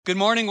Good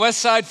morning,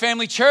 Westside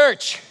Family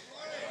Church.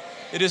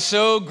 It is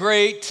so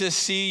great to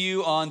see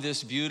you on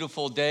this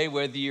beautiful day,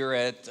 whether you're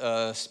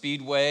at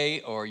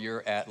Speedway or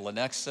you're at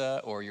Lenexa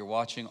or you're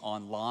watching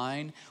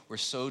online. We're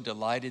so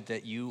delighted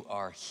that you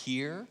are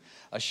here.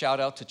 A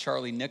shout out to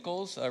Charlie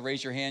Nichols.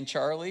 Raise your hand,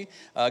 Charlie.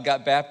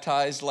 Got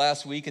baptized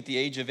last week at the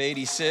age of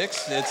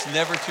 86. It's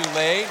never too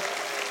late.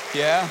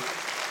 Yeah.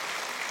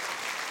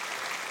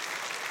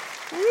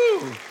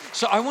 Woo.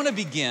 So I want to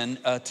begin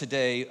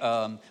today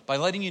by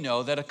letting you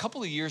know that a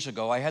couple of years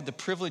ago, I had the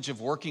privilege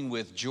of working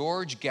with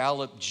George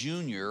Gallup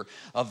Jr.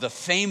 of the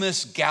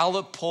famous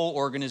Gallup Poll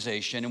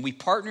Organization, and we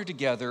partnered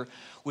together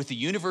with the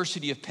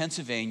University of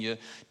Pennsylvania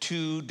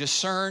to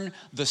discern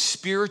the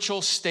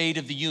spiritual state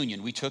of the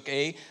union. We took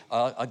a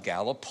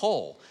Gallup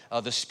poll,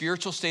 the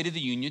spiritual state of the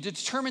union, to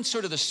determine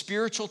sort of the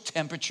spiritual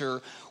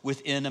temperature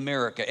within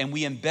America. And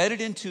we embedded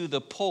into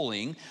the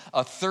polling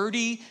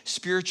 30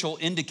 spiritual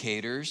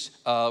indicators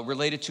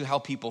related to how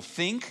people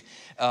think,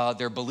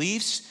 their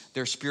beliefs,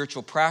 their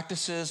spiritual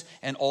practices,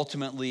 and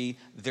ultimately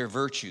their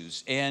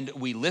virtues. And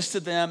we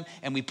listed them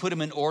and we put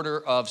them in order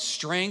of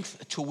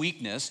strength to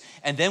weakness.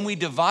 And then we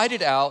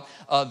divided out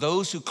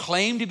those who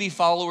claim to be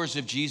followers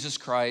of Jesus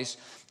Christ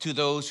to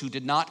those who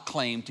did not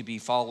claim to be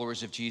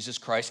followers of Jesus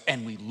Christ.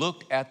 And we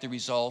looked at the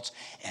results,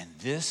 and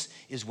this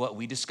is what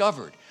we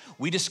discovered.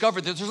 We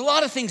discovered that there's a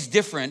lot of things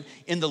different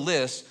in the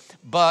list,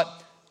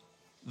 but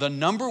the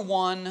number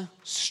one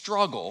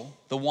struggle,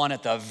 the one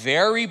at the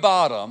very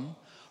bottom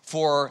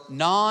for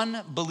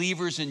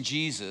non-believers in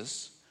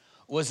Jesus,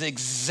 was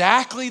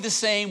exactly the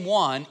same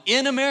one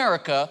in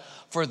America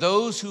for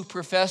those who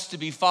profess to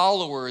be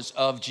followers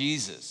of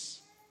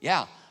Jesus.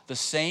 Yeah, the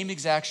same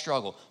exact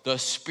struggle. The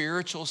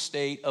spiritual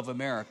state of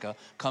America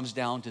comes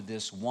down to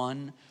this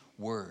one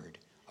word.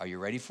 Are you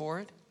ready for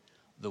it?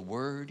 The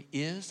word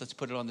is, let's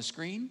put it on the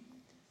screen.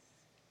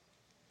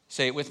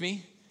 Say it with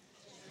me.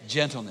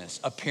 Gentleness.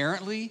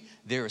 Apparently,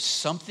 there is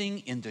something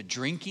in the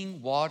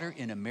drinking water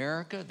in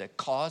America that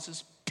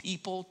causes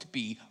people to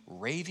be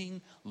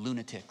raving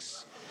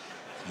lunatics.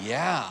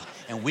 Yeah,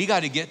 and we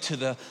got to get to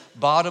the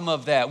bottom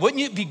of that.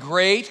 Wouldn't it be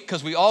great,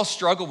 because we all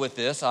struggle with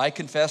this, I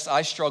confess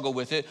I struggle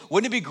with it,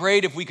 wouldn't it be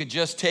great if we could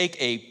just take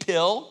a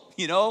pill,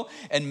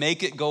 and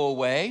make it go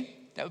away?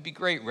 That would be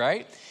great,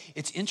 right?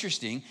 It's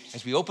interesting,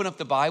 as we open up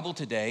the Bible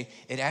today,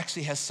 it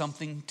actually has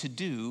something to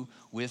do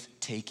with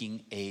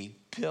taking a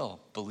pill,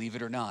 believe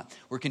it or not.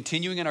 We're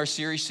continuing in our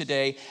series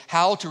today,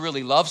 How to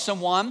Really Love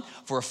Someone.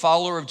 For a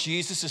follower of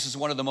Jesus, this is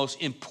one of the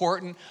most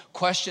important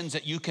questions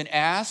that you can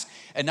ask,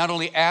 and not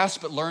only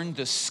ask, but learn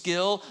the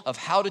skill of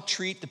how to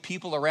treat the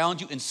people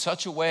around you in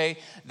such a way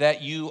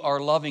that you are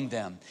loving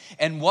them.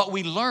 And what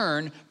we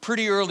learn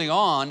pretty early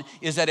on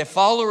is that a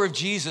follower of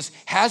Jesus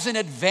has an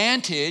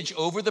advantage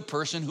over the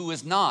person who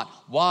is not.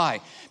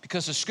 Why?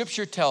 Because the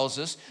scripture tells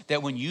us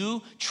that when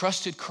you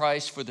trusted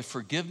Christ for the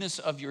forgiveness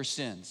of your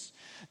sins,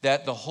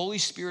 that the Holy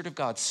Spirit of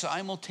God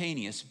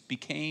simultaneous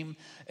became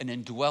an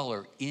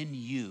indweller in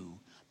you.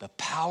 The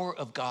power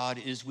of God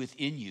is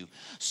within you.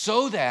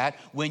 So that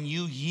when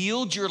you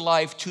yield your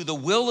life to the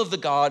will of the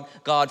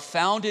God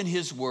found in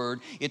His Word,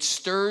 it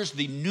stirs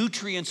the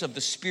nutrients of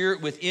the Spirit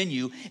within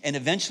you, and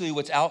eventually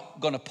what's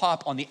going to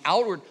pop on the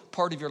outward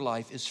part of your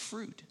life is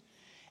fruit.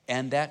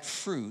 And that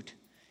fruit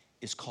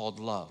is called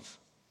love.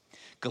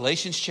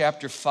 Galatians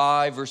chapter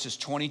 5, verses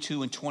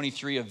 22 and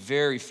 23, a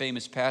very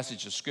famous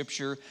passage of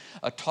Scripture,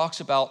 talks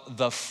about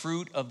the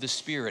fruit of the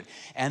Spirit.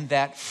 And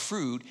that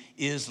fruit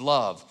is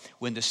love.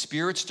 When the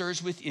Spirit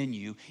stirs within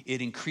you,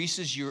 it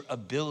increases your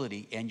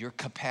ability and your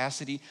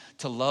capacity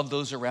to love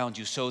those around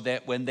you, so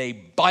that when they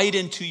bite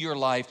into your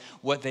life,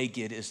 what they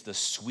get is the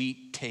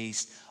sweet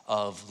taste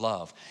of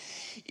love.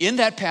 In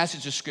that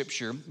passage of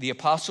Scripture, the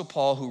Apostle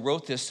Paul, who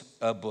wrote this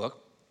book,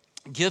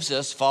 gives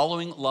us,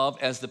 following love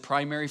as the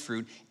primary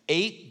fruit,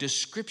 8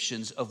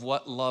 descriptions of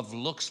what love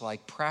looks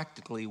like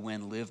practically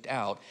when lived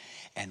out.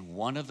 And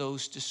one of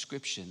those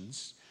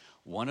descriptions,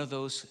 one of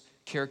those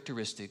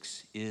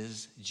characteristics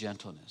is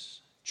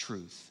gentleness,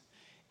 truth.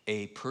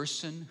 A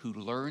person who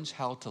learns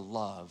how to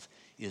love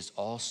is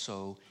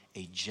also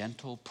a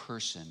gentle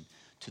person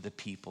to the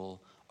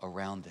people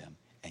around them.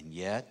 And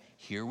yet,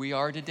 here we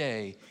are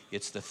today.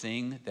 It's the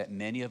thing that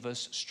many of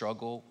us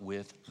struggle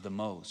with the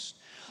most.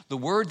 The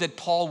word that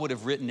Paul would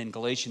have written in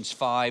Galatians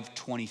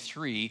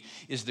 5:23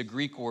 is the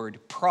Greek word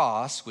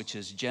pros, which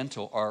is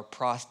gentle, or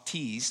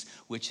prostis,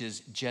 which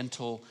is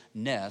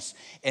gentleness.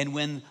 And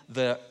when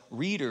the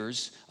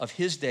readers of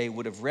his day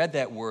would have read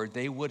that word,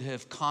 they would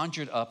have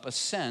conjured up a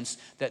sense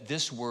that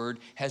this word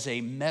has a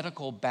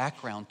medical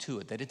background to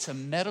it, that it's a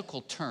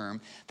medical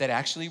term that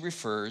actually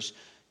refers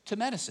to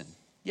medicine.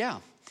 Yeah.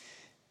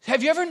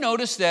 Have you ever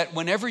noticed that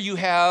whenever you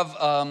have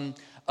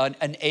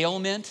an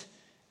ailment,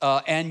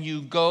 and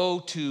you go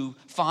to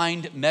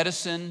find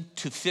medicine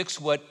to fix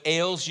what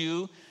ails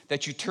you,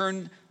 that you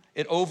turn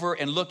it over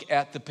and look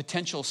at the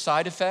potential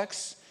side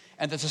effects,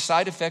 and that the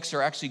side effects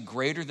are actually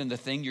greater than the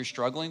thing you're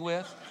struggling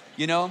with?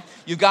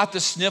 You've got the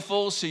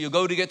sniffles, so you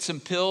go to get some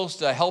pills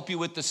to help you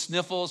with the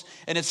sniffles,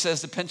 and it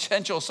says the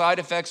potential side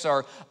effects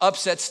are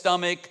upset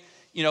stomach,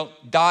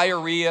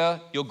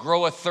 diarrhea, you'll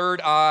grow a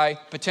third eye,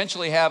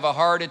 potentially have a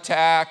heart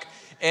attack,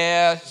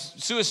 and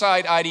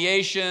suicide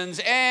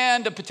ideations,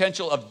 and the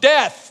potential of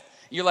death.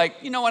 You're like,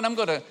 you know what, I'm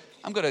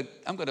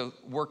gonna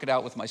work it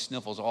out with my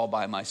sniffles all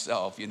by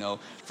myself,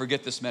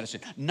 forget this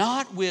medicine.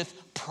 Not with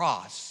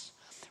pros.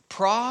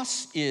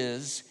 Pros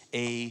is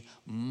a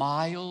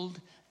mild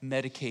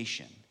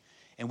medication.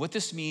 And what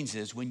this means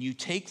is when you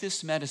take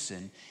this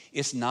medicine,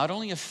 it's not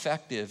only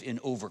effective in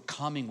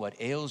overcoming what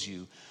ails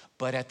you,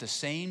 but at the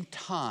same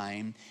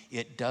time,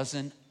 it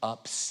doesn't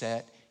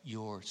upset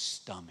your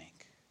stomach.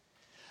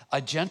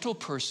 A gentle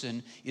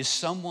person is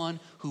someone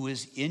who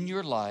is in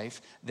your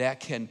life that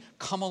can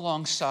come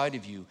alongside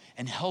of you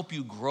and help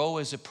you grow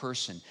as a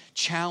person,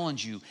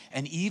 challenge you,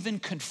 and even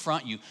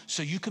confront you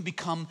so you can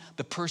become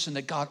the person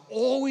that God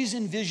always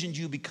envisioned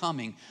you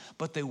becoming.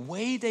 But the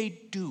way they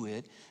do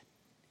it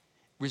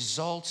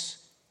results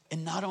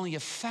in not only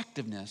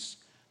effectiveness,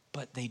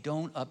 but they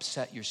don't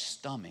upset your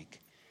stomach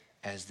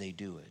as they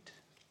do it.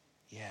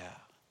 Yeah.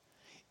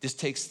 This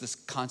takes this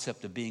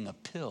concept of being a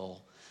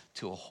pill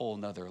to a whole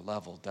nother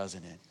level,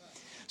 doesn't it?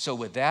 So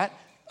with that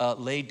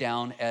laid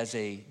down as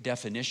a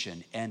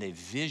definition and a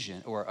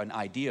vision or an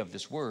idea of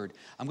this word,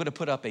 I'm going to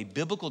put up a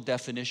biblical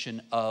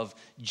definition of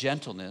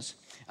gentleness.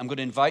 I'm going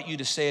to invite you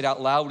to say it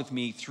out loud with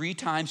me 3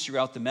 times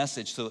throughout the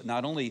message so it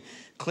not only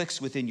clicks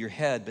within your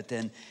head, but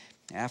then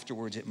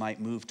afterwards it might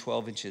move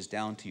 12 inches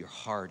down to your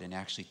heart and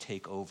actually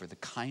take over the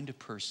kind of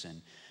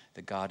person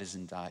that God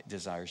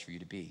desires for you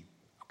to be.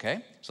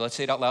 Okay, so let's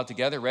say it out loud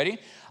together. Ready?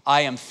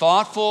 I am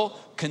thoughtful,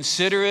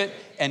 considerate,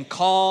 and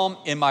calm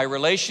in my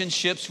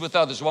relationships with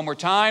others. One more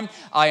time.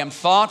 I am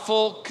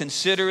thoughtful,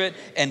 considerate,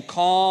 and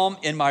calm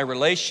in my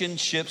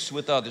relationships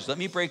with others. Let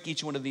me break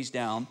each one of these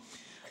down.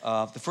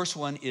 The first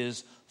one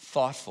is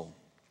thoughtful.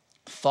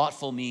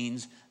 Thoughtful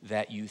means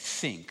that you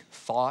think.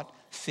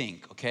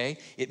 Think, okay?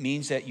 It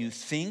means that you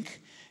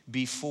think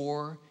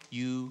before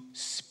you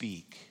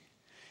speak.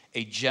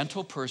 A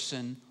gentle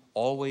person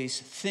always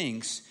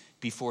thinks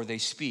before they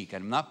speak.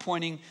 And I'm not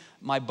pointing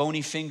my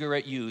bony finger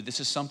at you.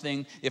 This is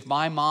something, if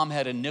my mom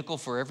had a nickel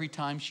for every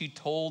time she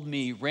told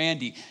me,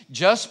 Randy,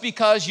 just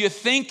because you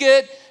think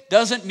it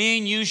doesn't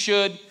mean you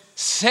should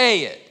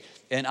say it.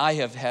 And I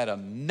have had a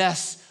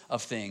mess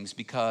of things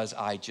because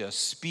I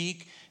just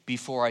speak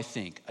before I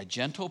think. A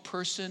gentle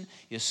person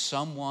is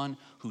someone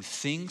who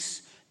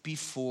thinks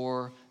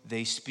before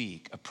they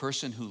speak. A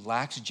person who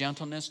lacks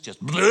gentleness just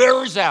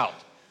blurs out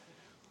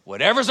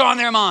whatever's on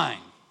their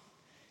mind.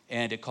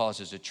 And it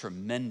causes a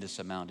tremendous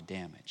amount of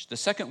damage. The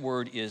second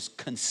word is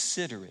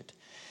considerate.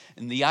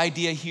 And the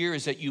idea here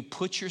is that you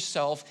put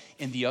yourself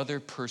in the other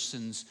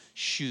person's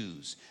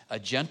shoes. A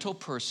gentle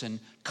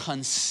person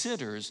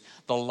considers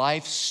the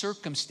life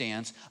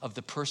circumstance of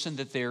the person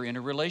that they're in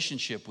a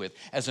relationship with.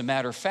 As a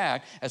matter of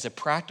fact, as a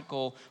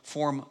practical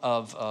form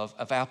of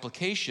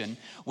application,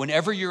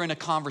 whenever you're in a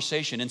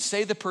conversation, and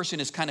say the person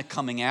is kind of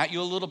coming at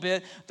you a little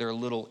bit, they're a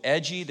little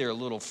edgy, they're a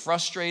little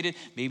frustrated,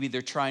 maybe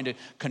they're trying to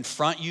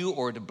confront you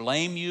or to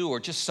blame you or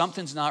just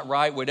something's not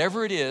right,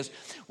 whatever it is,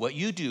 what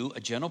you do, a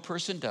gentle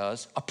person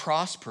does, a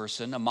pros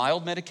person, a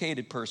mild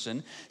medicated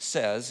person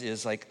says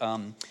is like,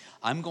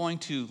 I'm going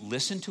to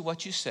listen to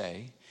what you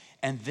say,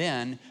 and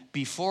then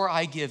before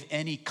I give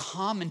any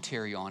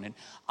commentary on it,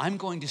 I'm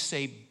going to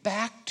say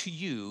back to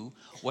you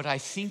what I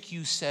think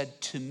you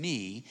said to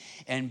me,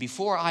 and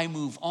before I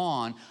move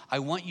on, I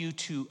want you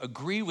to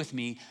agree with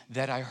me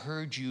that I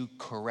heard you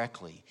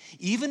correctly.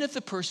 Even if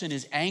the person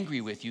is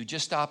angry with you,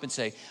 just stop and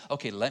say,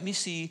 okay, let me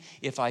see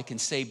if I can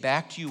say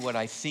back to you what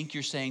I think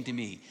you're saying to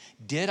me.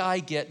 Did I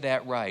get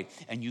that right?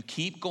 And you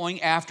keep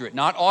going after it,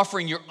 not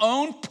offering your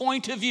own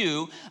point of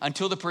view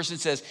until the person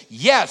says,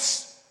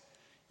 yes,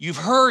 you've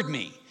heard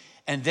me.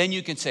 And then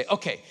you can say,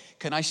 okay,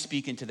 can I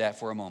speak into that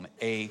for a moment?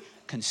 A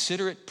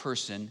considerate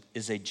person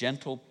is a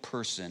gentle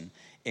person,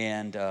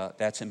 and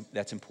that's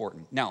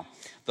important. Now,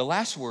 the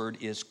last word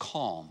is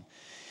calm.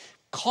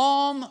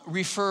 Calm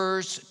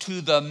refers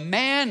to the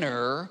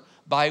manner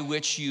by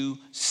which you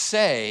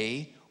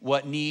say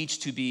what needs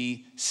to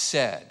be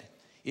said.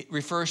 It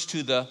refers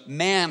to the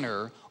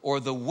manner or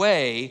the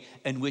way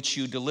in which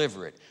you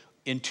deliver it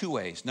in 2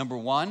 ways. Number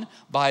 1,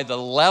 by the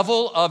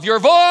level of your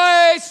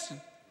voice.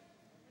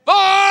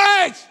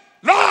 Voice!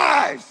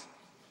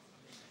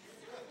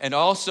 And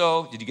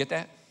also, did you get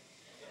that?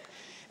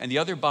 And the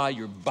other by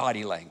your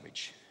body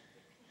language.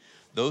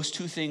 Those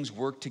 2 things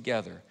work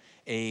together.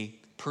 A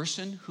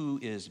person who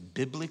is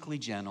biblically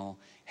gentle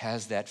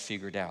has that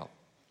figured out.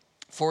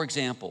 For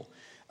example,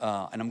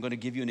 and I'm going to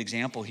give you an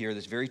example here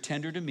that's very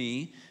tender to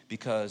me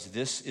because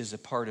this is a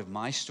part of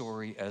my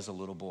story as a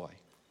little boy.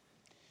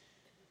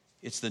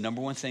 It's the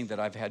number 1 thing that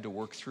I've had to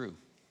work through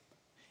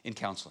in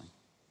counseling.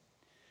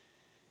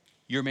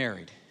 You're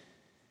married,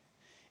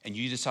 and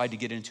you decide to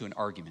get into an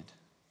argument.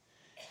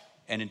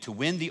 And to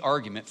win the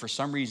argument, for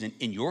some reason,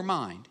 in your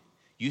mind,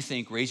 you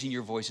think raising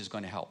your voice is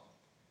going to help.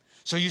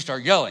 So you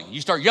start yelling.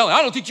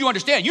 I don't think you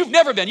understand.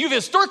 You've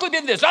historically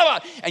been this.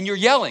 And you're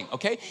yelling,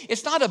 okay?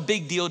 It's not a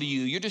big deal to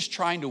you. You're just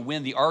trying to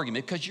win the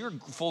argument because you're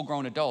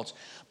full-grown adults.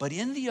 But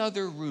in the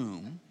other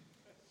room,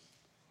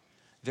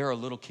 There are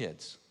little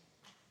kids,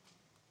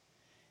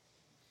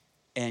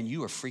 and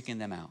you are freaking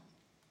them out.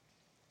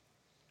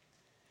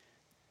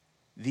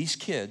 These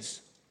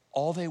kids,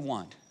 all they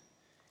want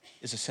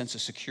is a sense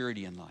of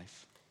security in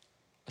life,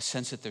 a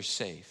sense that they're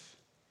safe.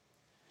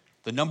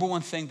 The number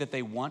one thing that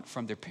they want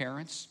from their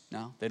parents,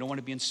 no, they don't want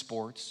to be in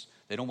sports.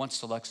 They don't want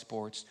select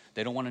sports.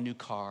 They don't want a new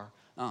car.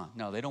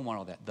 No, they don't want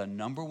all that. The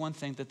number one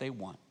thing that they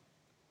want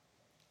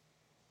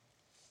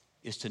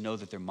is to know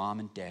that their mom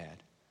and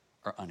dad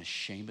are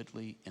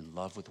unashamedly in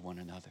love with one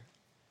another.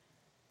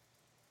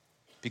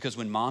 Because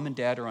when mom and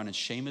dad are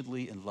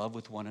unashamedly in love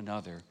with one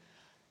another,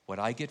 what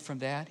I get from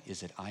that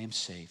is that I am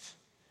safe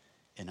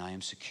and I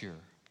am secure.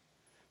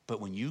 But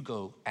when you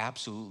go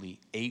absolutely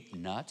ape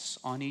nuts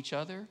on each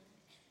other,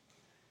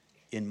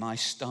 in my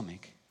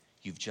stomach,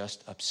 you've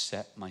just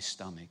upset my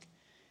stomach,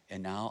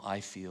 and now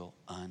I feel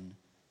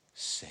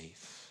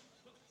unsafe.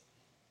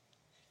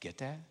 Get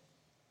that?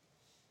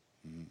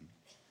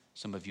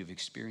 Some of you have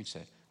experienced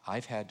that.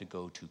 I've had to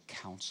go to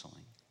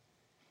counseling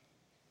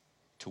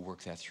to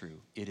work that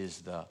through. It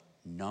is the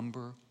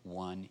number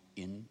one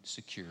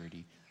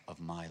insecurity of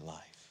my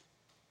life.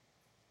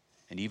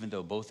 And even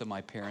though both of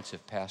my parents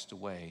have passed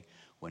away,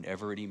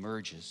 whenever it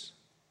emerges,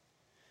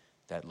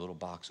 that little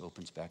box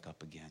opens back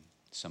up again.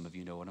 Some of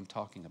you know what I'm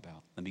talking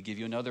about. Let me give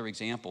you another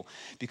example,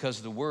 because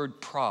the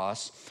word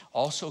pros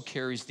also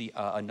carries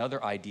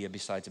another idea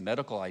besides a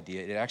medical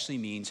idea. It actually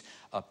means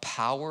a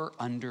power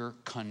under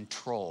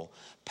control.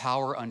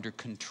 Power under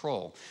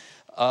control.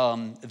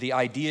 The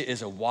idea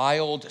is a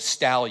wild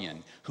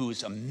stallion who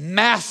is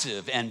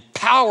massive and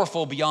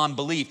powerful beyond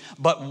belief,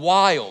 but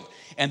wild.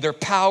 And their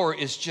power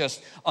is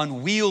just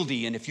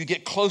unwieldy. And if you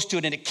get close to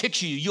it and it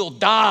kicks you, you'll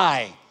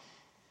die.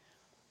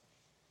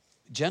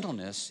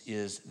 Gentleness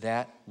is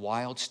that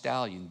wild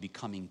stallion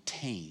becoming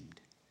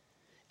tamed.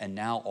 And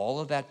now all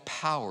of that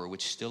power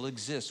which still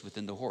exists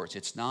within the horse,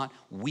 it's not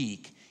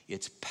weak,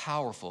 it's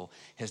powerful,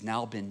 has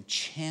now been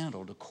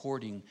channeled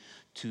according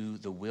to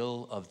the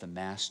will of the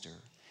master.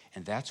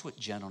 And that's what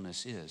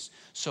gentleness is.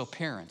 So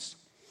parents,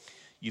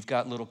 you've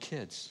got little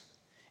kids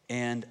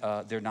and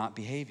they're not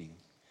behaving.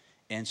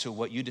 And so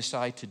what you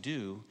decide to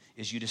do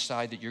is you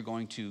decide that you're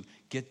going to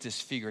get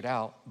this figured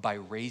out by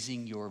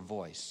raising your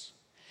voice.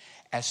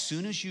 As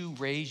soon as you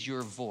raise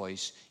your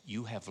voice,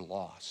 you have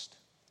lost.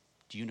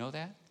 Do you know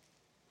that?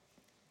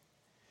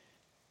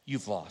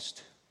 You've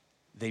lost.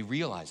 They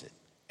realize it,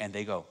 and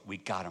they go, we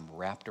got them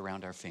wrapped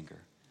around our finger.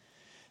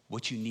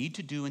 What you need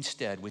to do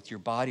instead with your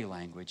body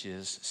language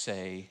is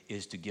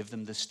to give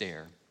them the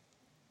stare.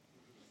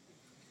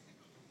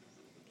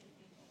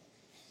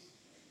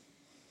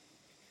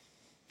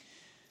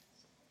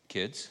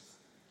 Kids,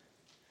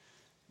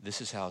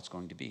 this is how it's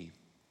going to be.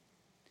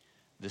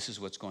 This is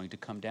what's going to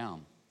come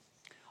down.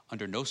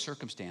 Under no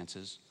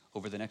circumstances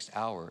over the next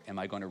hour am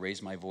I going to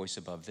raise my voice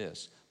above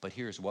this. But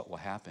here's what will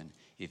happen.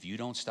 If you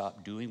don't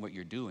stop doing what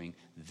you're doing,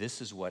 this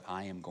is what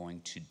I am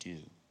going to do.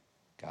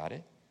 Got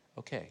it?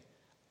 Okay.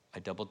 I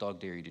double dog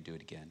dare you to do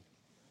it again.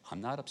 I'm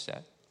not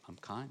upset. I'm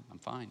kind. I'm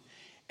fine.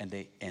 And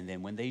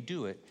then when they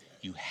do it,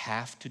 you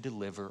have to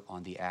deliver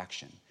on the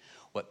action.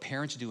 What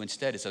parents do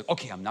instead is say,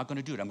 okay, I'm not going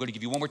to do it. I'm going to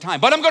give you one more time,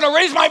 but I'm going to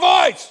raise my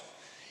voice.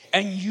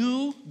 And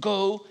you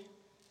go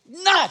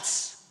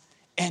nuts.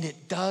 And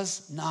it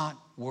does not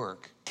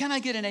work. Can I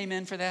get an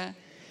amen for that?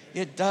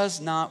 It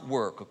does not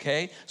work,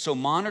 okay? So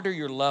monitor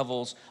your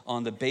levels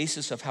on the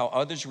basis of how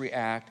others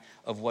react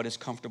of what is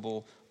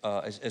comfortable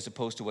as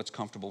opposed to what's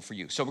comfortable for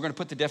you. So we're going to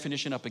put the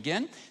definition up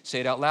again. Say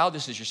it out loud.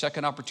 This is your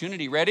second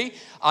opportunity. Ready?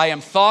 I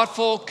am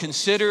thoughtful,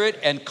 considerate,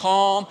 and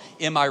calm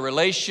in my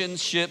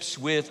relationships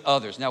with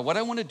others. Now, what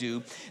I want to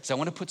do is I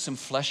want to put some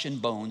flesh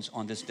and bones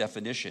on this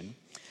definition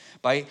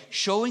by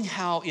showing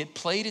how it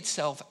played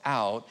itself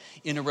out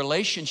in a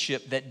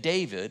relationship that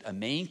David, a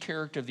main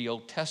character of the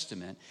Old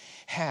Testament,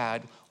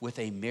 had with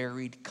a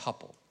married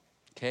couple.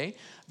 Okay?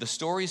 The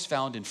story is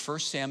found in 1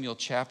 Samuel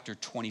chapter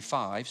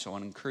 25, so I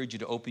want to encourage you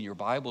to open your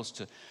Bibles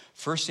to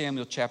 1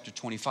 Samuel chapter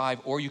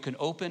 25, or you can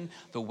open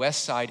the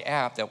Westside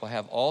app that will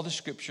have all the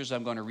scriptures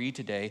I'm going to read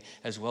today,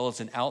 as well as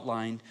an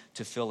outline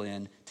to fill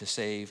in, to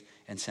save,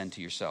 and send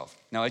to yourself.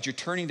 Now, as you're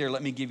turning there,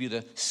 let me give you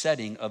the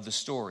setting of the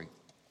story.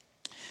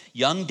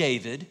 Young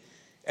David,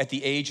 at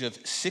the age of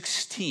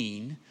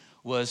 16,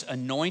 was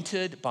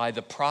anointed by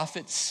the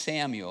prophet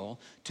Samuel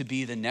to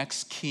be the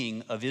next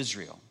king of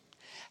Israel.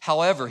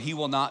 However, he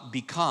will not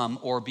become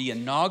or be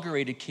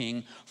inaugurated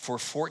king for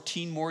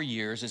 14 more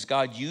years, as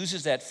God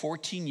uses that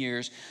 14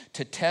 years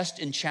to test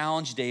and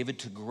challenge David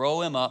to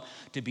grow him up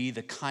to be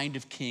the kind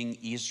of king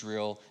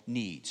Israel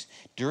needs.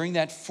 During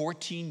that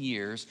 14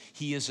 years,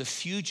 he is a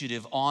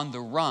fugitive on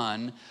the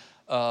run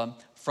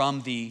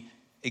from the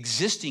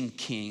existing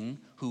king,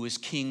 who is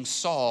King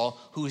Saul,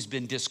 who has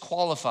been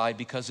disqualified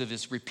because of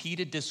his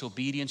repeated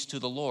disobedience to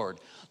the Lord.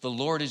 The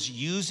Lord is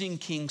using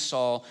King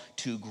Saul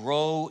to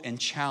grow and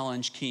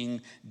challenge King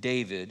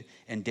David,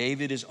 and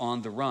David is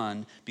on the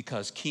run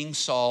because King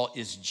Saul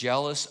is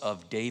jealous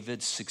of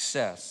David's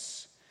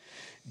success.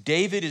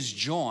 David is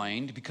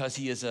joined, because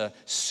he is a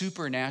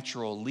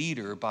supernatural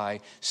leader,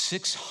 by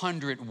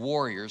 600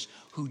 warriors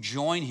who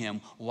join him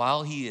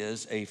while he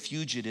is a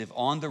fugitive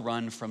on the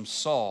run from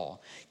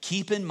Saul.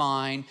 Keep in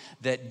mind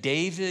that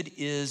David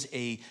is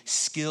a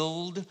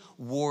skilled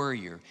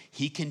warrior.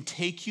 He can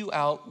take you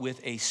out with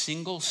a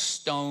single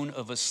stone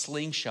of a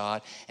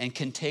slingshot and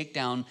can take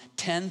down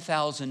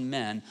 10,000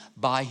 men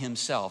by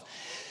himself.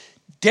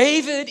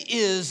 David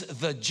is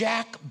the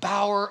Jack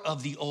Bauer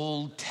of the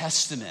Old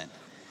Testament.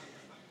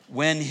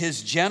 When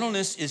his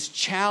gentleness is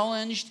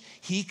challenged,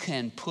 he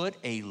can put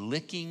a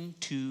licking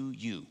to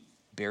you.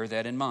 Bear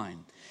that in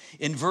mind.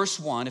 In verse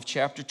 1 of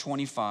chapter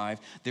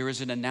 25, there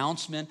is an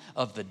announcement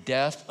of the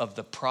death of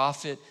the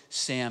prophet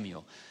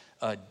Samuel.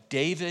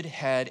 David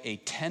had a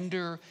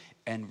tender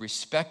and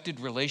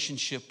respected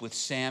relationship with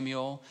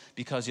Samuel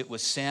because it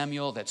was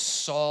Samuel that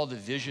saw the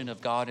vision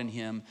of God in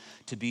him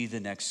to be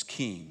the next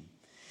king.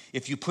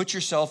 If you put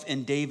yourself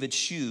in David's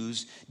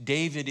shoes,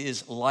 David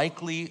is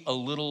likely a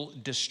little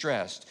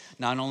distressed.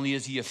 Not only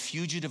is he a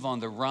fugitive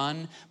on the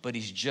run, but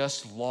he's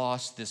just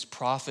lost this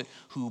prophet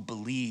who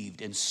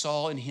believed and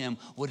saw in him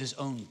what his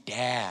own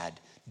dad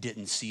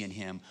didn't see in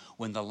him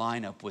when the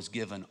lineup was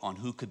given on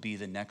who could be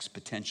the next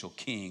potential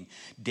king.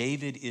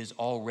 David is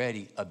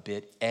already a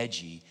bit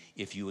edgy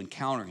if you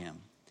encounter him.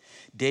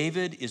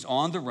 David is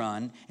on the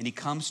run, and he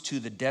comes to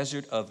the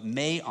desert of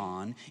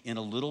Maon in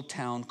a little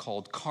town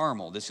called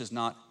Carmel. This is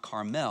not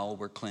Carmel,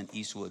 where Clint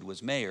Eastwood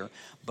was mayor,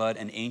 but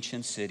an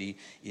ancient city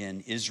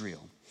in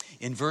Israel.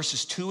 In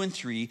verses 2 and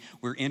 3,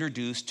 we're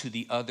introduced to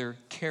the other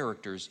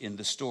characters in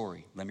the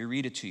story. Let me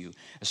read it to you.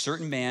 A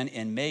certain man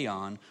in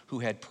Maon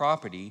who had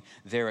property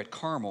there at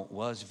Carmel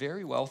was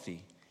very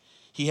wealthy.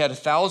 He had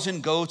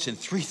 1,000 goats and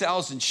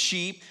 3,000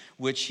 sheep,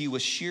 which he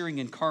was shearing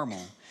in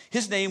Carmel.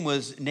 His name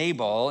was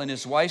Nabal, and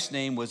his wife's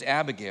name was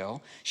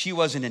Abigail. She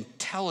was an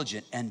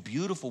intelligent and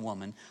beautiful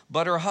woman,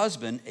 but her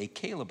husband, a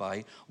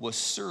Calebite, was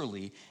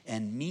surly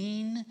and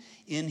mean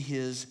in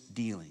his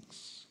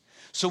dealings.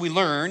 So we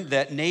learn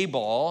that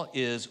Nabal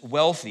is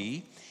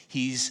wealthy.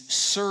 He's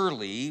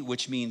surly,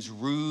 which means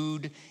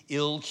rude,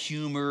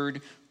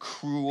 ill-humored,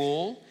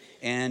 cruel,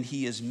 and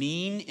he is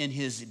mean in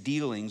his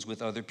dealings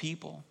with other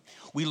people.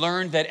 We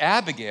learn that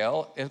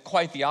Abigail,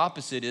 quite the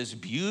opposite, is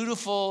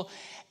beautiful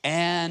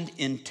and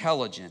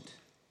intelligent.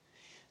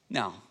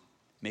 Now,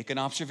 make an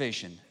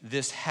observation.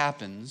 This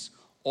happens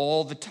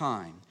all the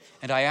time.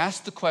 And I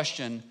ask the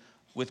question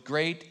with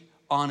great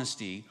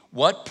honesty,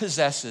 what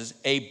possesses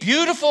a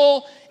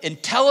beautiful,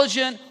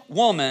 intelligent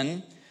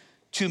woman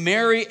to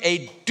marry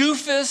a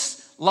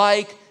doofus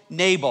like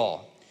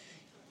Nabal?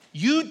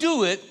 You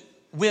do it,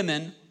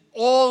 women,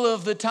 all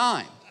of the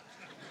time.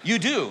 You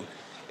do.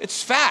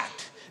 It's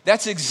fact.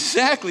 That's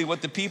exactly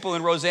what the people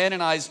in Roseanne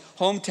and I's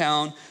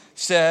hometown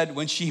said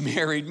when she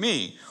married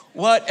me.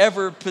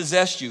 Whatever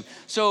possessed you?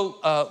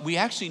 So we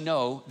actually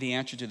know the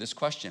answer to this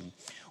question.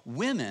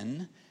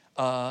 Women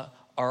are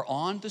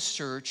on the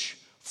search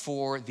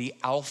for the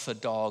alpha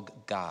dog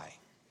guy.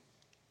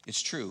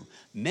 It's true.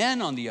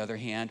 Men, on the other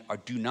hand,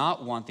 do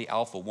not want the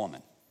alpha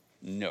woman.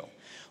 No.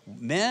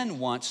 Men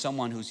want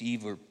someone who's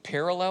either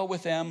parallel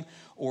with them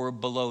or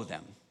below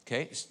them.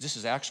 Okay, this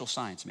is actual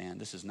science,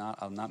 man.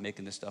 I'm not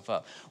making this stuff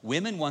up.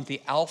 Women want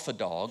the alpha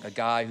dog, a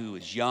guy who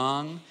is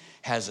young,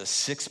 has a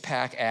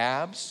six-pack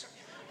abs,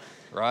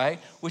 right?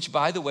 Which,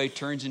 by the way,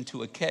 turns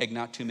into a keg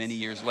not too many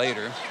years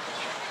later.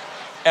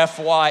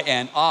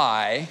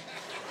 FYI,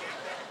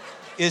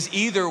 is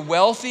either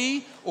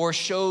wealthy or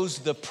shows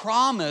the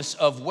promise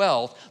of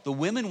wealth. The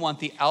women want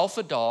the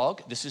alpha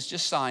dog, this is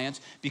just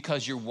science,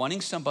 because you're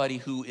wanting somebody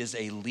who is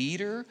a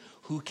leader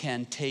who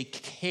can take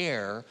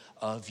care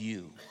of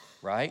you,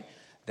 right?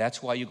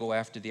 That's why you go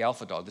after the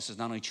alpha dog. This is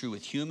not only true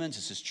with humans,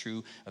 this is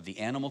true of the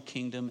animal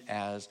kingdom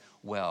as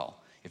well.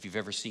 If you've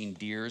ever seen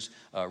deers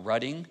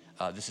rutting,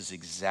 this is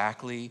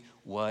exactly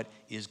what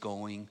is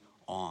going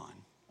on,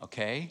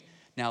 okay?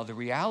 Now, the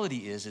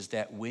reality is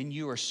that when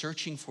you are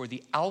searching for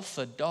the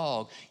alpha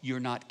dog, you're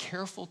not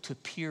careful to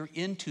peer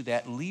into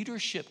that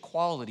leadership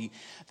quality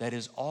that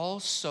is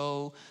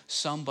also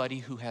somebody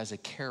who has a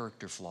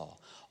character flaw.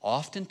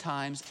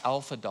 Oftentimes,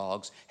 alpha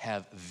dogs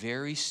have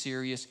very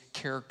serious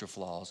character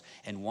flaws,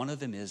 and one of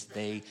them is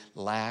they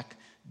lack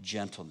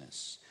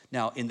gentleness.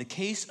 Now, in the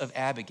case of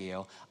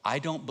Abigail, I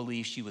don't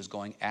believe she was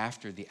going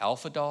after the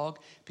alpha dog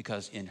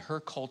because in her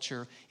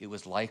culture, it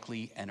was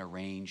likely an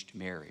arranged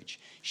marriage.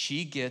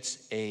 She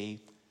gets a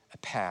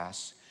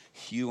pass.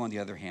 You, on the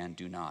other hand,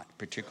 do not,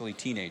 particularly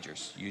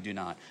teenagers. You do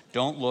not.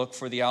 Don't look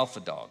for the alpha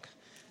dog,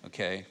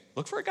 okay?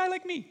 Look for a guy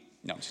like me.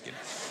 No, I'm just kidding.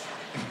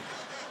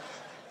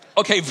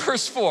 Okay,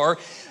 verse 4.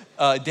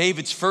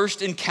 David's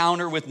first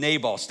encounter with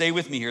Nabal. Stay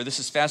with me here. This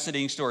is a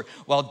fascinating story.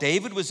 While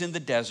David was in the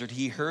desert,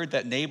 he heard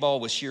that Nabal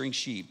was shearing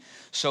sheep.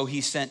 So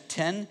he sent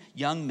 10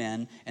 young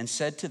men and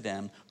said to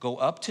them, "Go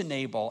up to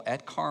Nabal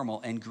at Carmel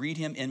and greet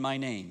him in my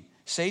name."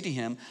 Say to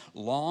him,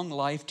 long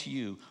life to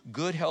you,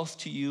 good health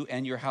to you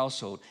and your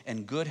household,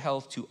 and good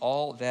health to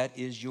all that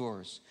is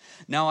yours.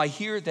 Now I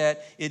hear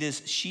that it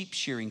is sheep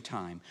shearing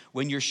time.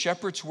 When your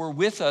shepherds were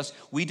with us,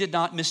 we did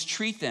not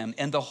mistreat them,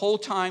 and the whole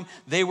time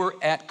they were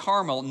at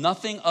Carmel,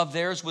 nothing of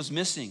theirs was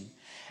missing.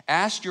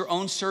 Ask your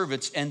own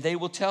servants, and they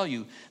will tell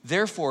you.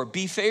 Therefore,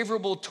 be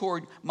favorable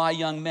toward my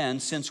young men,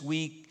 since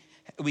we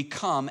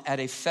come at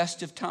a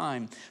festive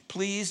time.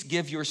 Please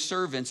give your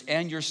servants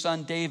and your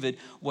son David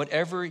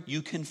whatever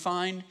you can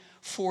find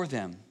for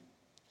them.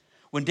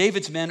 When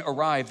David's men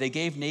arrived, they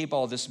gave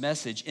Nabal this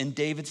message in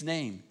David's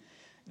name.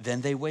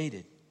 Then they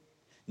waited.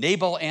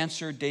 Nabal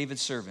answered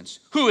David's servants,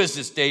 "Who is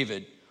this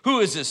David? Who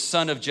is this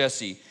son of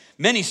Jesse?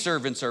 Many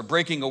servants are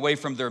breaking away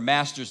from their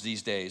masters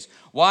these days.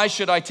 Why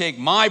should I take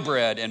my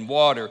bread and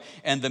water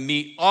and the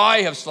meat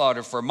I have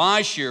slaughtered for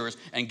my shearers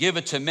and give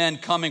it to men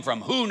coming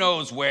from who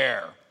knows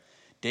where?"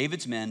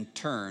 David's men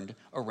turned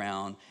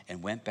around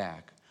and went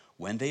back.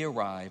 When they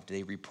arrived,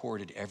 they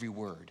reported every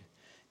word.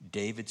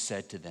 David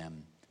said to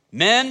them,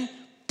 "Men,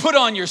 put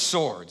on your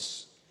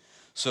swords."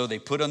 So they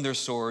put on their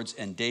swords,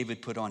 and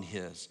David put on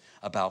his.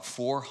 About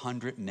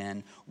 400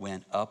 men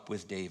went up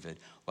with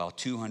David, while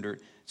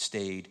 200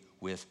 stayed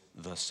with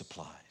the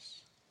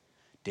supplies.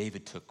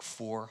 David took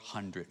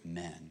 400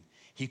 men.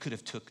 He could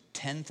have took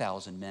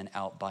 10,000 men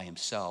out by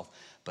himself,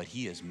 but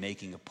he is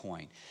making a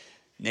point.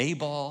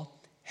 Nabal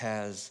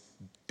has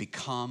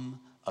become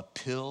a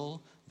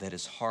pill that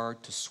is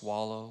hard to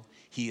swallow.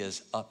 He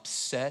has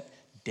upset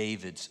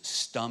David's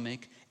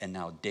stomach, and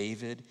now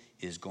David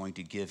is going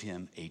to give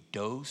him a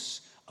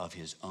dose of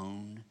his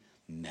own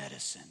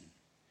medicine.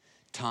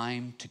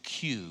 Time to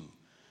cue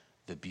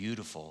the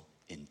beautiful,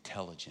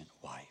 intelligent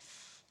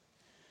wife.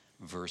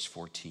 Verse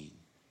 14.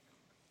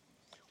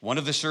 One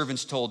of the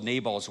servants told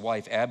Nabal's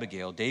wife,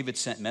 Abigail, "David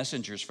sent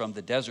messengers from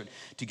the desert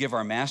to give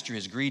our master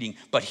his greeting,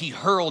 but he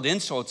hurled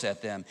insults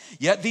at them.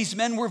 Yet these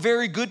men were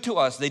very good to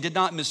us. They did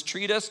not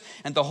mistreat us,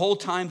 and the whole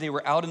time they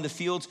were out in the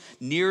fields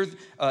near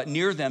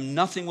them,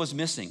 nothing was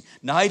missing.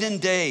 Night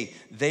and day,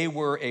 they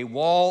were a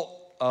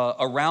wall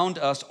around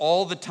us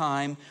all the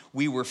time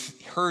we were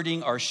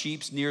herding our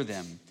sheep near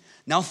them.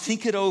 Now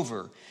think it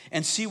over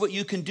and see what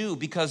you can do,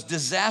 because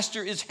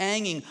disaster is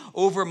hanging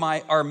over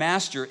our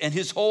master and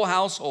his whole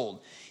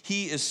household.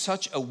 He is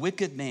such a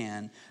wicked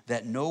man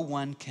that no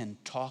one can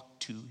talk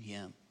to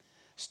him."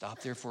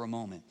 Stop there for a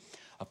moment.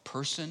 A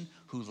person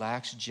who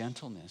lacks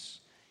gentleness,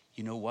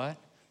 you know what?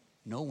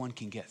 No one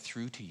can get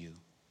through to you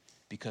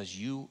because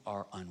you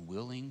are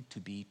unwilling to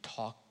be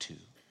talked to.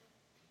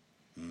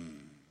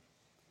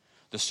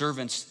 The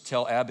servants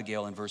tell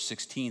Abigail in verse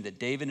 16 that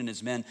David and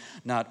his men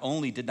not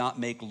only did not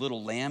make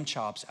little lamb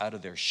chops out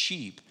of their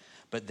sheep,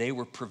 but they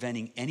were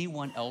preventing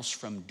anyone else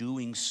from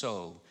doing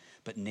so.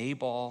 But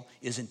Nabal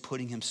isn't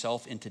putting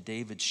himself into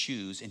David's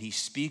shoes, and he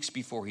speaks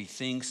before he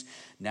thinks.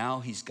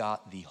 Now he's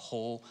got the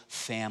whole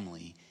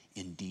family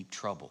in deep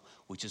trouble,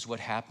 which is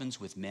what happens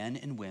with men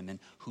and women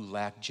who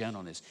lack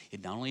gentleness.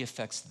 It not only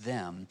affects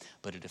them,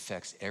 but it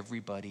affects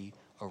everybody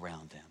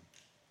around them.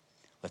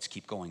 Let's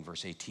keep going,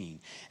 verse 18.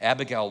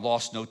 Abigail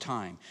lost no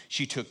time.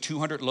 She took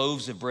 200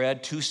 loaves of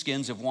bread, 2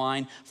 skins of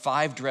wine,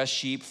 5 dressed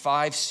sheep,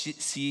 5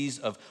 seahs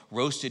of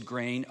roasted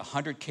grain,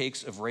 100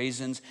 cakes of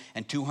raisins,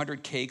 and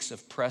 200 cakes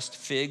of pressed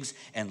figs,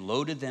 and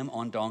loaded them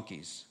on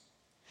donkeys.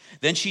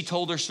 Then she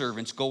told her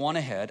servants, "Go on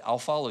ahead, I'll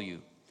follow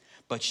you."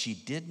 But she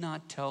did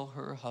not tell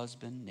her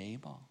husband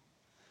Nabal.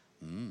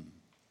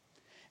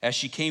 As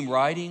she came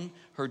riding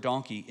her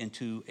donkey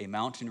into a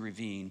mountain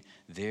ravine,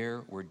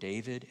 there were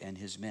David and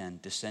his men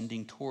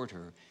descending toward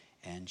her,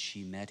 and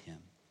she met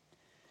him.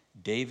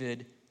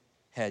 David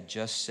had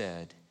just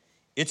said,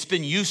 "It's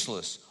been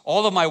useless,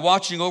 all of my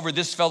watching over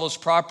this fellow's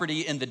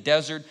property in the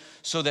desert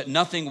so that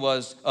nothing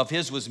of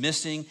his was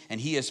missing,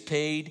 and he has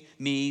paid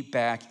me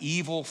back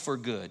evil for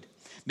good.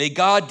 May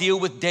God deal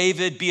with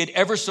David, be it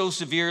ever so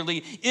severely,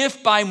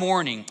 if by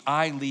morning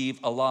I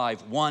leave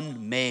alive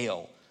one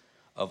male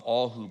of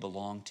all who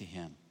belong to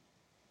him."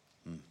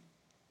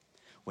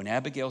 When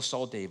Abigail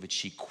saw David,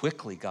 she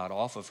quickly got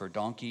off of her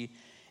donkey,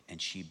 and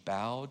she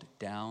bowed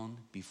down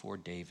before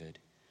David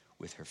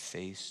with her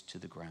face to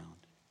the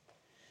ground.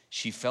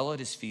 She fell at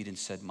his feet and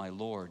said, "My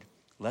Lord,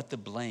 let the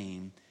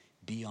blame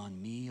be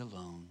on me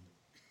alone.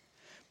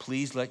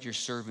 Please let your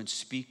servant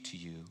speak to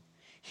you.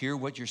 Hear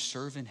what your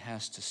servant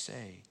has to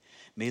say.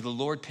 May the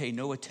Lord pay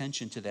no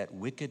attention to that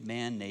wicked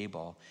man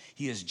Nabal.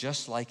 He is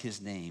just like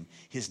his name.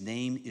 His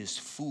name is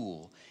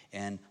Fool,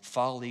 and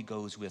folly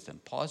goes with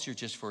him." Pause here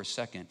just for a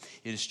second.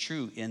 It is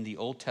true in the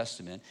Old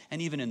Testament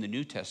and even in the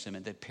New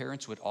Testament that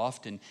parents would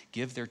often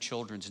give their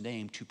children's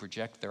name to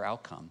project their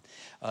outcome.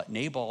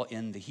 Nabal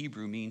in the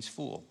Hebrew means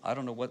fool. I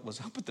don't know what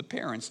was up with the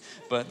parents,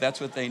 but that's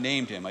what they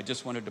named him. I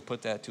just wanted to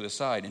put that to a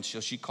side, and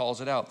so she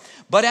calls it out.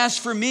 "But as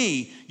for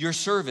me, your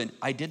servant,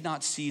 I did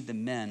not see the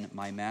men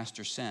my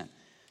master sent."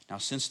 Now,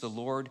 since the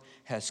Lord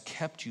has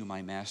kept you,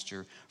 my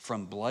master,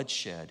 from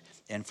bloodshed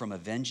and from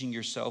avenging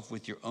yourself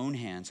with your own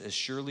hands, as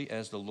surely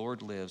as the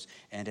Lord lives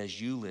and as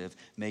you live,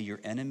 may your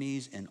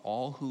enemies and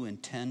all who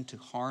intend to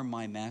harm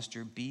my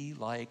master be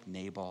like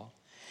Nabal.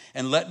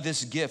 And let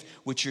this gift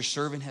which your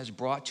servant has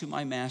brought to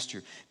my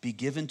master be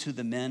given to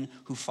the men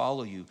who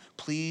follow you.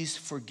 Please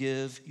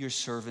forgive your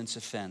servant's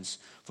offense,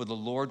 for the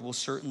Lord will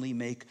certainly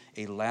make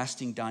a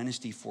lasting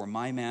dynasty for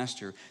my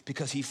master,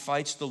 because he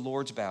fights the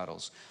Lord's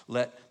battles.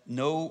 Let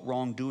no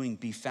wrongdoing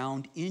be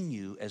found in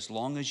you as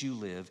long as you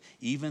live,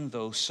 even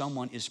though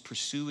someone is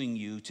pursuing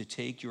you to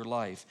take your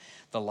life.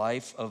 The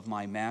life of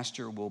my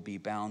master will be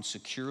bound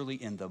securely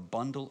in the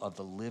bundle of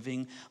the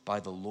living by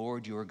the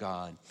Lord your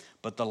God.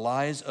 But the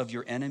lies of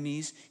your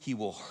enemies he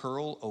will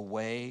hurl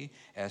away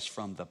as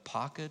from the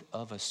pocket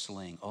of a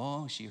sling.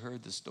 Oh, she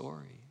heard the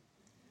story.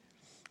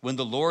 When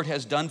the Lord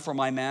has done for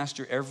my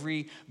master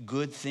every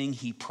good thing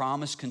he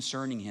promised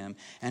concerning him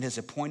and has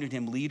appointed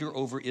him leader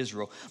over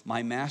Israel,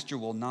 my master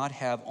will not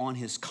have on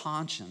his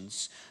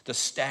conscience the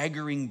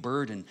staggering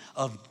burden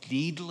of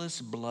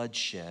needless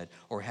bloodshed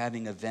or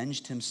having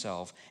avenged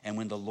himself. And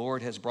when the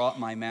Lord has brought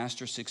my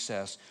master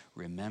success,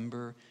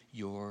 remember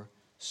your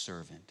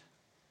servant.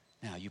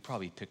 Now, you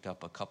probably picked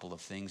up a couple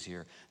of things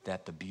here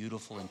that the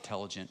beautiful,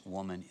 intelligent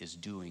woman is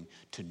doing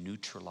to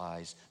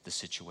neutralize the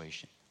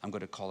situation. I'm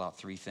going to call out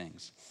three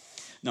things.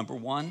 Number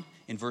one,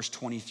 in verse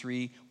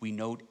 23, we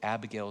note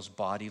Abigail's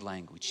body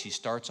language. She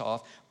starts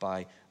off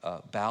by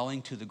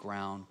bowing to the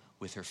ground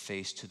with her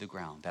face to the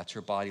ground. That's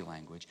her body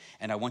language.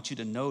 And I want you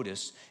to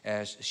notice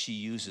as she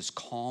uses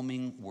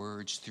calming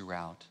words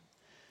throughout.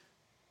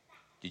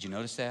 Did you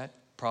notice that?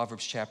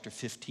 Proverbs chapter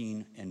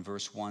 15 and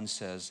verse 1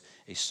 says,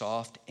 a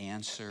soft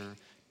answer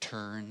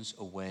turns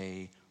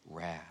away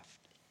wrath.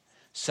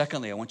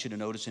 Secondly, I want you to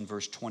notice in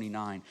verse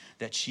 29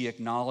 that she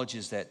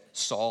acknowledges that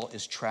Saul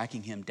is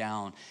tracking him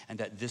down and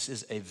that this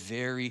is a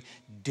very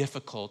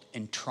difficult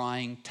and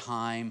trying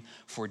time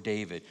for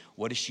David.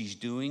 What is she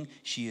doing?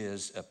 She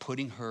is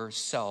putting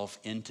herself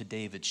into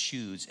David's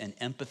shoes and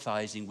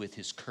empathizing with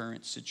his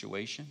current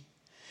situation.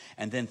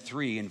 And then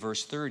 3, in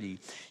verse 30,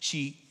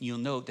 you'll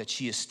note that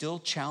she is still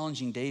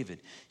challenging David.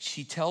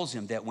 She tells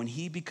him that when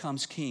he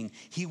becomes king,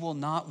 he will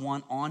not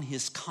want on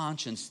his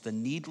conscience the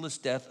needless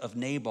death of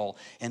Nabal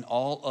and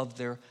all of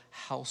their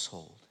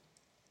household.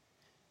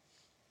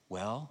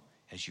 Well,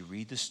 as you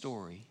read the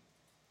story,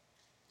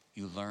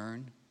 you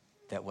learn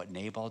that what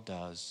Nabal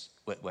does,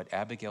 what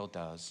Abigail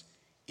does,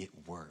 it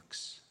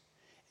works.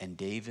 And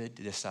David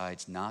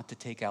decides not to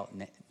take out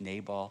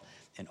Nabal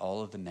and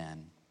all of the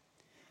men.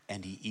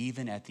 And he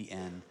even at the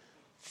end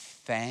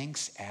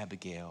thanks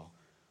Abigail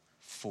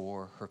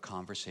for her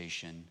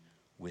conversation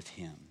with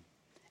him.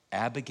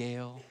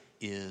 Abigail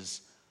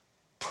is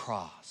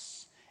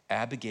pros.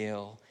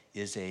 Abigail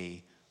is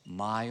a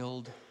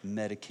mild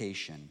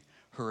medication.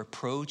 Her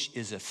approach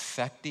is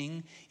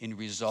effective in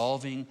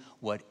resolving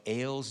what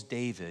ails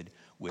David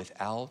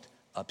without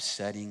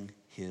upsetting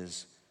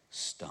his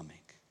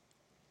stomach.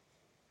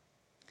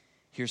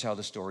 Here's how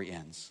the story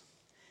ends.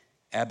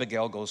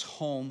 Abigail goes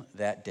home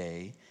that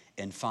day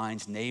and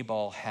finds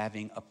Nabal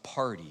having a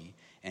party,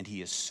 and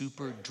he is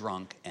super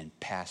drunk and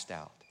passed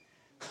out.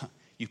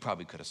 You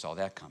probably could have saw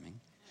that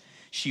coming.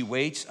 She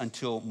waits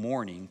until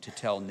morning to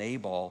tell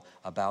Nabal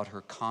about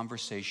her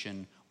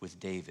conversation with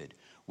David.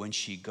 When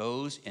she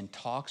goes and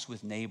talks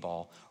with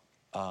Nabal,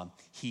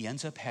 he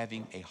ends up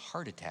having a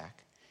heart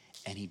attack,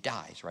 and he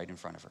dies right in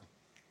front of her.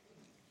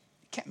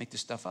 You can't make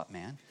this stuff up,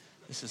 man.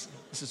 This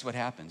is what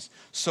happens.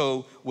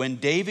 So when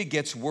David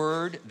gets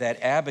word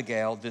that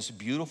Abigail, this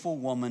beautiful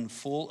woman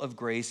full of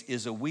grace,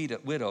 is a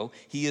widow,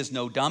 he is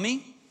no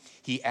dummy.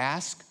 He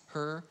asks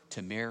her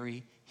to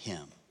marry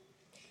him.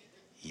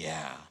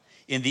 Yeah.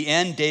 In the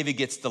end, David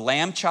gets the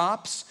lamb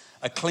chops,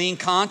 a clean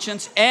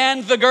conscience,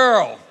 and the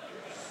girl.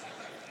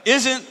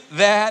 Isn't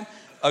that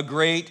a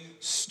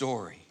great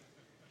story?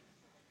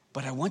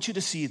 But I want you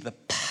to see the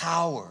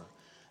power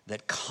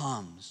that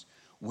comes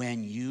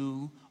when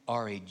you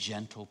are a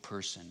gentle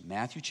person.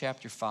 Matthew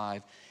chapter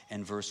 5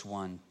 and verse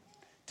 1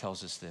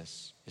 tells us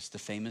this. It's the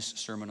famous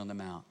Sermon on the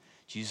Mount.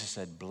 Jesus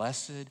said,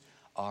 blessed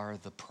are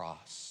the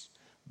pros,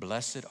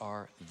 blessed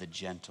are the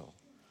gentle,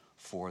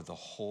 for the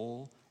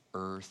whole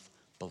earth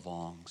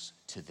belongs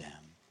to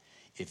them.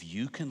 If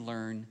you can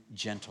learn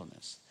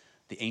gentleness,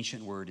 the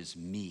ancient word is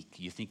meek.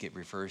 You think it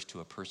refers to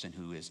a person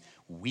who is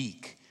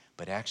weak,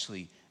 but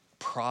actually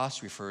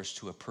pros refers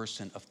to a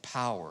person of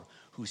power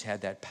who's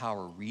had that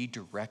power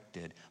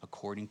redirected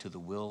according to the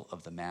will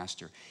of the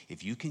master.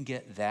 If you can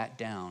get that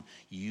down,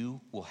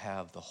 you will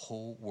have the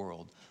whole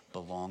world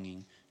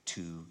belonging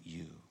to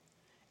you.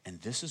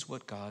 And this is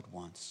what God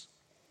wants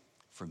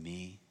for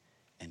me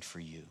and for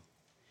you.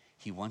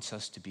 He wants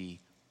us to be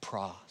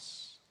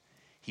pros.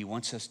 He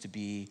wants us to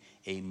be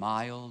a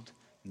mild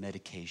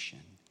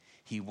medication.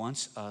 He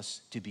wants us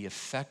to be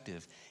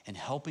effective in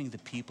helping the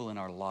people in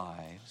our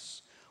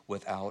lives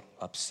without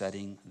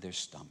upsetting their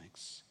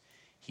stomachs.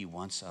 He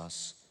wants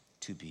us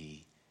to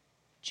be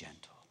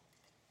gentle.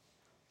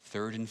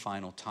 Third and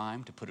final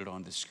time to put it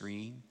on the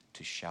screen.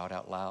 to shout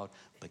out loud,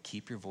 but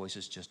keep your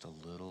voices just a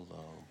little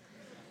low.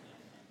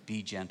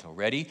 Be gentle.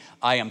 Ready?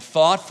 I am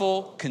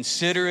thoughtful,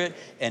 considerate,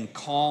 and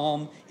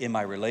calm in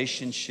my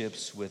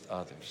relationships with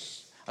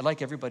others. I'd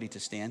like everybody to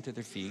stand to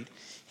their feet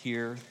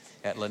here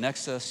at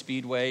Lenexa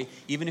Speedway,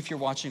 even if you're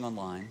watching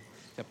online,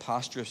 that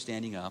posture of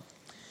standing up.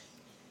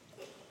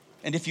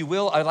 And if you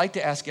will, I'd like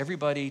to ask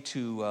everybody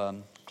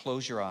to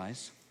close your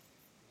eyes,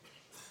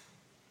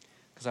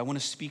 because I want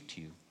to speak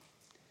to you.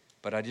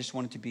 But I just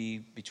want it to be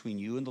between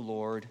you and the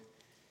Lord.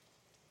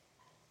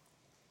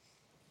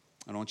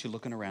 I don't want you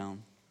looking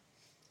around,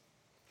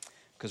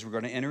 because we're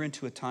going to enter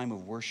into a time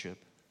of worship.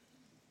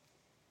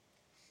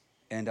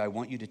 And I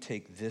want you to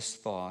take this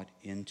thought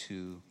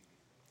into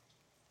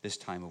this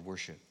time of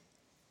worship.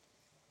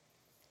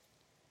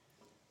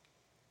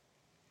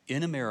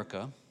 In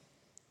America,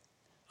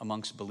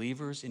 amongst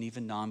believers and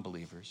even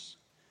non-believers,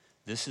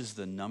 this is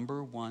the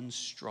number one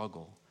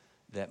struggle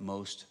that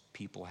most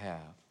people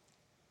have.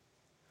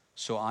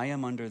 So I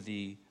am under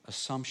the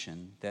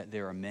assumption that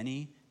there are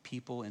many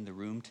people in the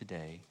room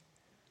today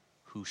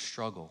who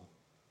struggle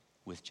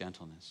with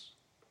gentleness.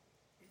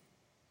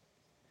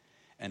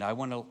 And I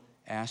want to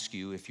ask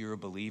you, if you're a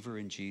believer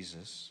in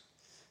Jesus,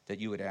 that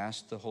you would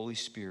ask the Holy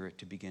Spirit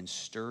to begin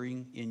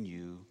stirring in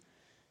you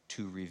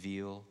to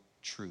reveal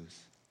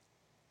truth.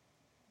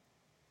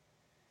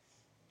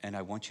 And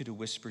I want you to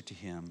whisper to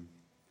him,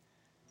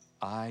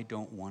 I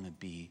don't want to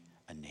be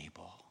a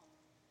Nabal.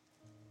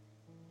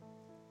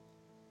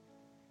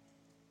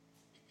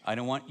 I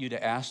don't want you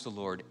to ask the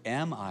Lord,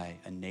 am I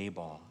a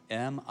Nabal?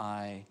 Am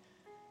I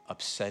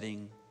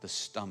upsetting the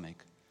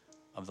stomach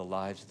of the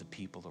lives of the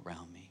people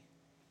around me?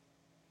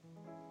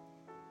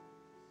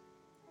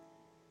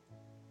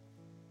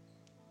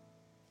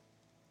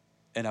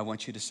 And I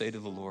want you to say to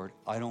the Lord,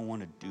 I don't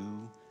want to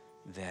do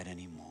that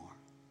anymore.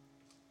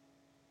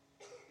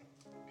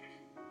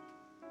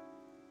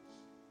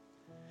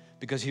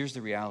 Because here's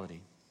the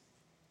reality.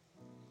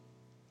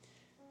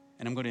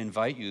 And I'm going to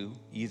invite you,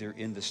 either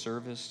in the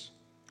service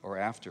or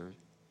after,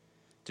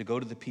 to go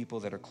to the people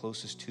that are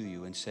closest to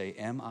you and say,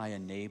 am I a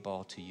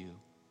Nabal to you?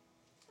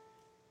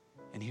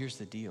 And here's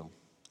the deal.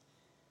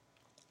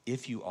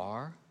 If you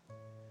are,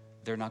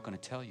 they're not going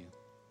to tell you,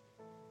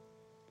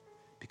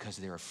 because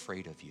they're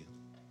afraid of you.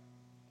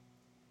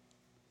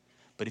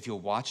 But if you'll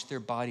watch their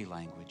body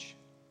language,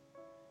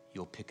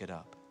 you'll pick it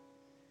up.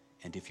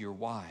 And if you're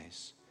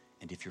wise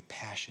and if you're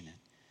passionate,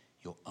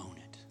 you'll own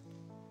it.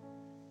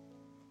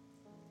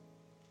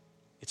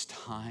 It's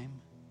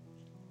time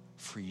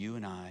for you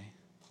and I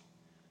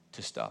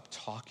to stop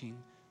talking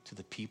to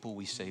the people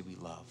we say we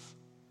love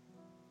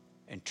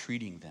and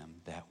treating them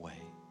that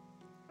way.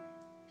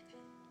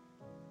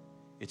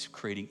 It's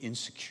creating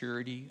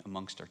insecurity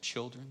amongst our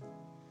children.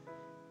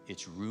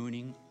 It's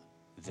ruining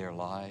their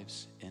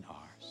lives and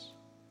ours.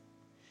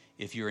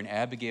 If you're an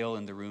Abigail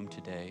in the room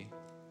today,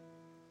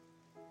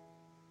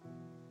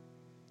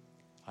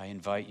 I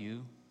invite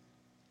you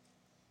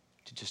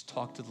to just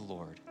talk to the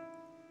Lord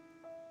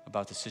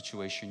about the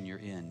situation you're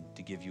in,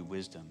 to give you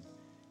wisdom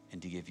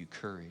and to give you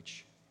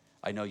courage.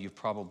 I know you've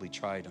probably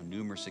tried on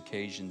numerous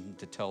occasions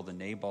to tell the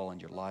Nabal in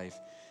your life,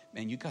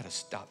 man, you got to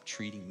stop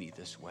treating me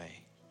this way.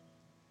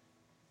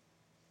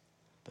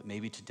 But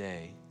maybe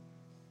today,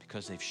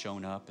 because they've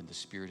shown up and the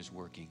Spirit is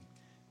working,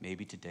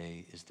 maybe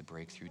today is the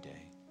breakthrough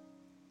day.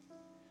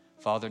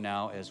 Father,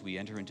 now as we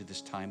enter into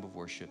this time of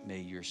worship, may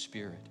your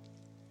Spirit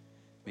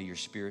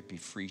be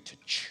free to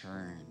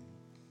churn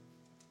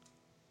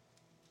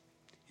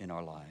in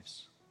our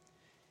lives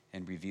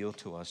and reveal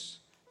to us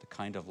the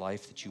kind of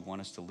life that you want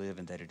us to live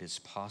and that it is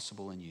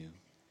possible in you.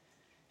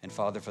 And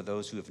Father, for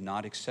those who have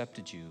not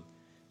accepted you,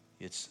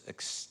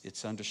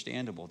 it's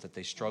understandable that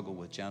they struggle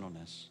with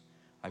gentleness.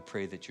 I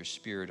pray that your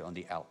Spirit on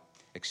the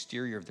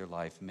exterior of their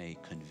life may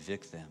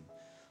convict them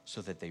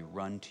so that they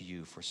run to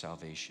you for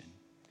salvation.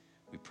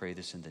 We pray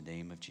this in the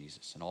name of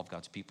Jesus. And all of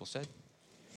God's people said,